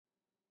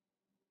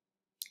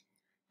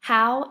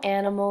How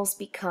animals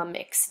become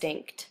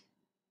extinct.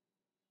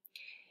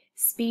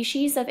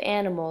 Species of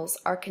animals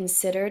are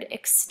considered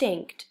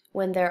extinct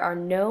when there are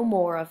no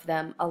more of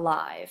them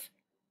alive.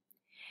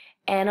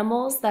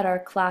 Animals that are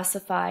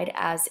classified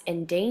as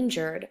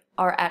endangered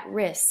are at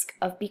risk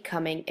of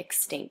becoming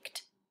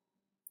extinct.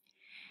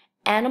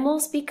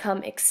 Animals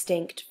become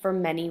extinct for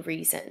many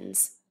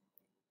reasons.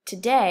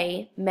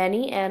 Today,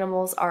 many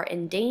animals are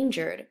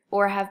endangered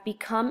or have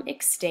become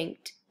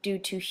extinct due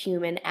to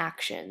human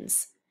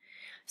actions.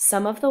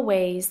 Some of the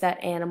ways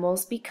that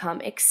animals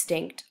become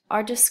extinct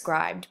are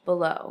described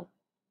below.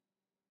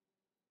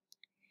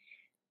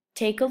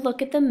 Take a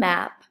look at the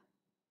map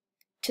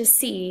to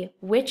see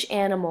which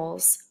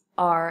animals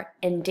are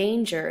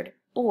endangered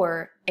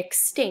or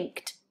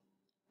extinct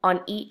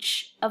on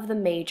each of the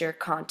major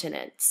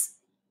continents.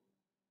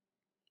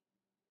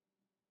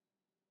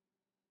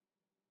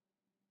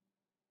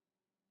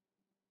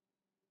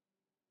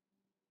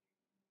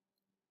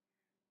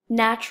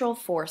 Natural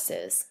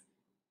forces.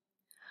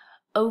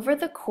 Over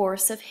the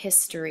course of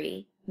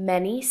history,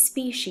 many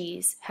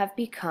species have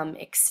become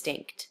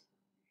extinct.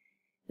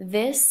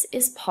 This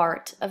is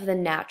part of the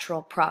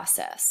natural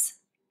process.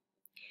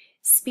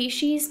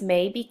 Species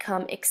may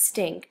become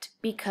extinct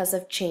because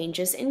of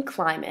changes in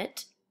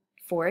climate,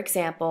 for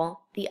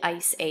example, the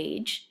Ice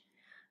Age,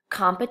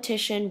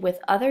 competition with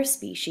other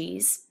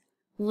species,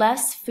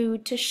 less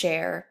food to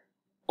share,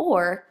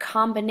 or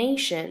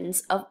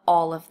combinations of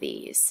all of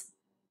these.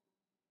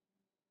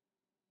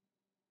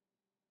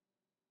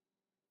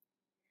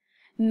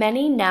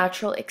 Many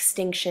natural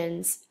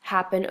extinctions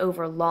happen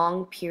over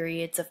long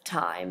periods of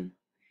time.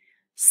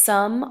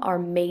 Some are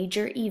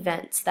major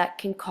events that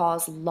can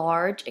cause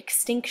large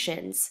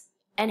extinctions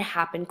and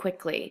happen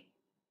quickly.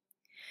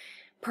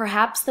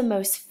 Perhaps the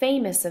most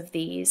famous of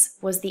these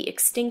was the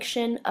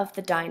extinction of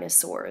the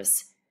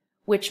dinosaurs,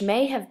 which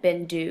may have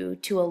been due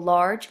to a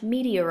large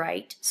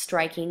meteorite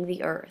striking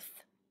the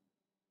Earth.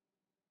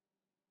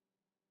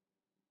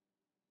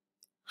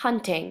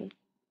 Hunting.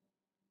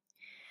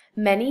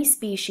 Many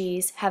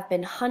species have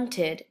been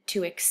hunted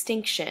to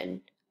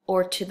extinction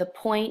or to the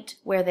point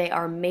where they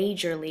are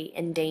majorly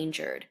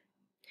endangered.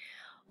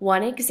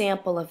 One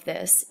example of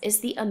this is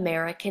the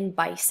American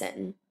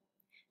bison.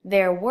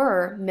 There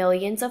were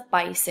millions of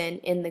bison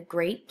in the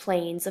Great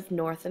Plains of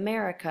North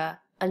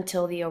America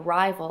until the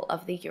arrival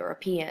of the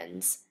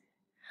Europeans.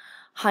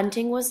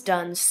 Hunting was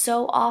done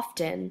so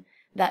often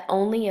that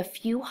only a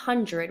few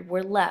hundred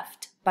were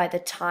left by the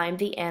time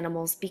the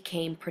animals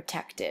became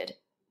protected.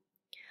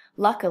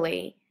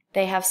 Luckily,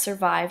 they have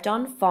survived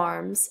on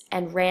farms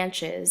and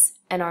ranches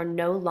and are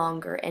no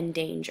longer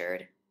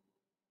endangered.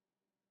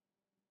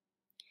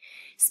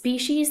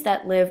 Species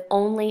that live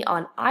only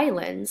on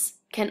islands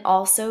can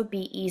also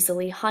be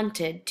easily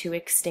hunted to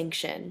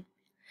extinction.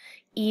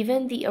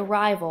 Even the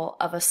arrival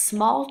of a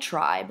small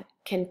tribe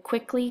can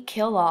quickly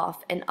kill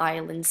off an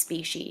island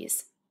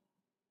species.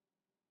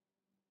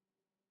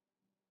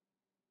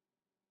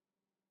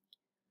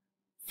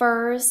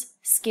 Furs,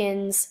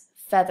 skins,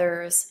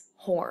 feathers,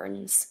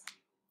 horns.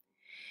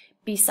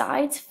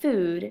 Besides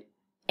food,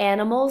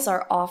 animals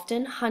are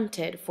often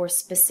hunted for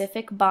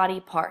specific body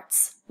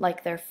parts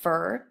like their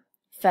fur,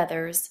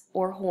 feathers,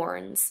 or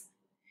horns.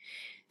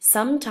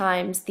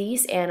 Sometimes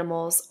these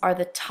animals are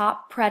the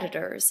top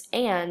predators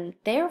and,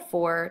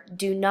 therefore,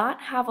 do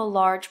not have a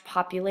large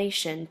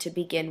population to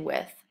begin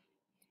with.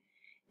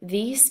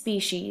 These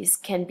species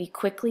can be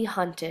quickly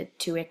hunted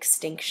to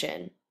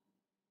extinction.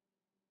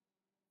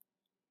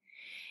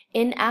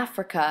 In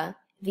Africa,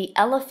 the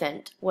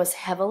elephant was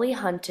heavily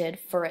hunted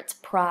for its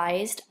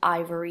prized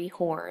ivory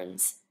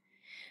horns.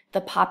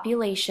 The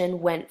population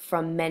went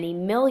from many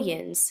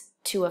millions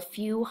to a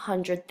few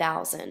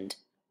 100,000.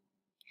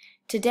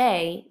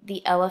 Today,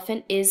 the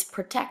elephant is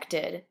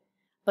protected,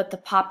 but the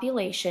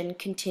population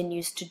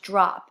continues to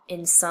drop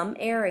in some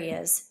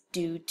areas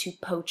due to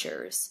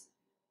poachers.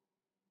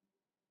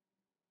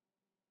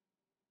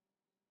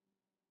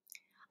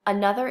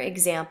 Another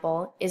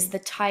example is the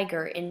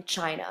tiger in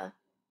China.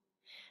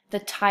 The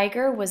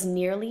tiger was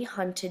nearly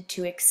hunted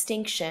to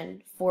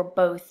extinction for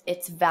both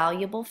its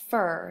valuable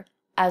fur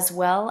as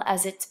well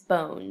as its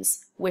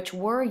bones, which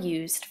were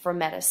used for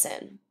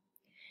medicine.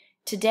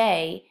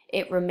 Today,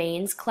 it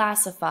remains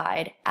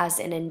classified as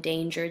an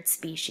endangered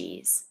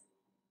species.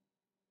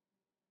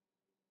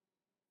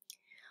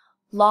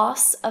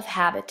 Loss of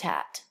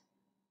habitat.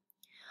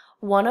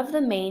 One of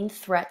the main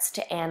threats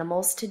to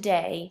animals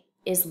today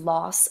is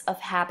loss of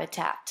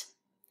habitat.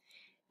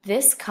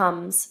 This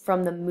comes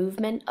from the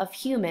movement of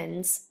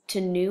humans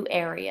to new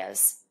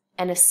areas,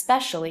 and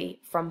especially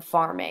from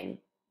farming.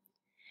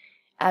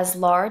 As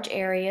large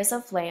areas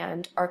of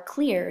land are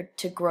cleared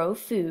to grow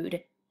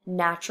food,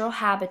 natural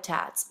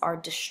habitats are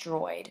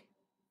destroyed.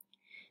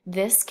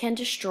 This can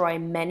destroy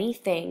many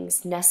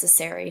things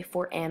necessary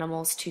for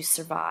animals to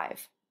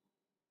survive.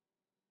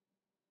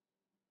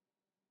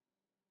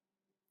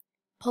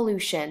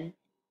 Pollution.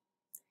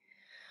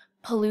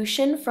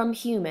 Pollution from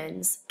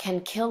humans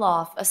can kill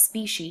off a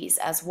species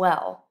as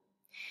well.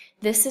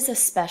 This is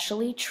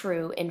especially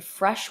true in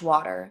fresh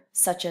water,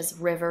 such as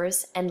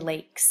rivers and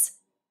lakes.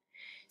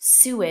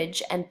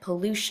 Sewage and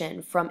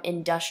pollution from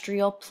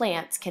industrial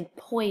plants can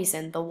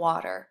poison the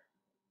water.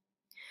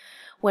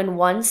 When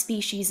one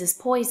species is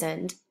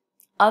poisoned,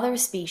 other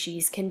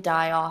species can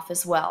die off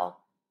as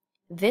well.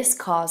 This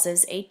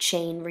causes a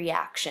chain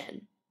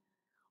reaction.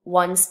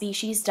 One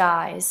species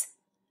dies,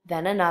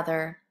 then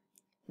another,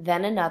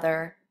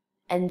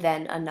 and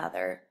then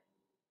another.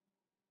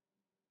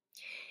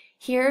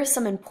 Here are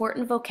some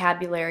important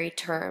vocabulary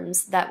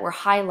terms that were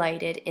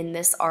highlighted in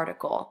this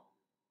article.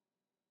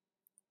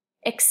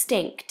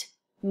 Extinct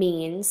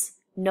means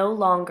no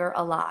longer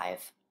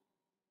alive.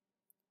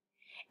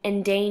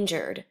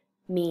 Endangered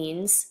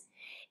means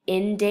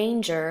in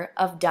danger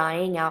of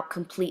dying out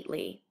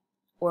completely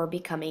or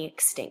becoming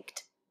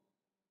extinct.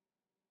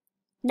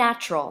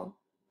 Natural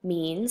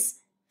means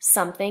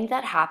something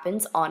that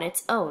happens on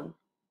its own.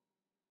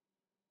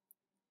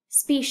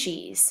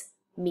 Species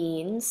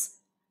means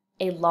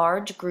a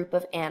large group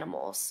of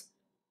animals.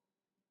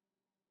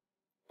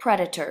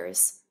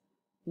 Predators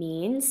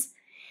means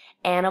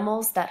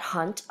animals that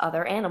hunt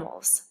other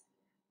animals.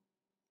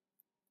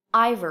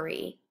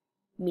 Ivory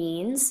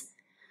means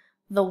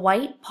the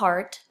white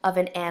part of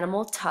an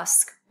animal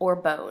tusk or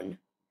bone.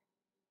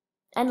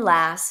 And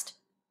last,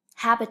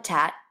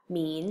 habitat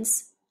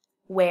means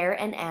where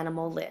an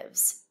animal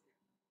lives.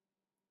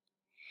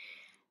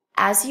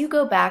 As you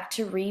go back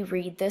to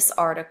reread this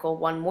article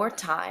one more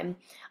time,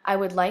 I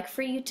would like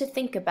for you to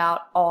think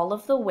about all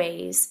of the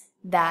ways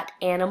that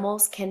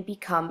animals can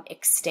become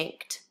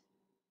extinct.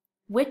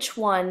 Which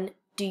one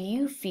do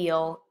you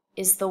feel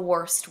is the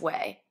worst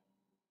way?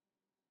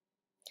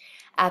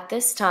 At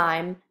this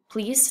time,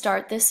 please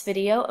start this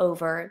video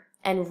over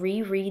and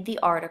reread the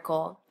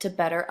article to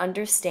better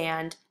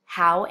understand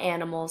how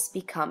animals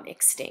become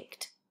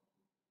extinct.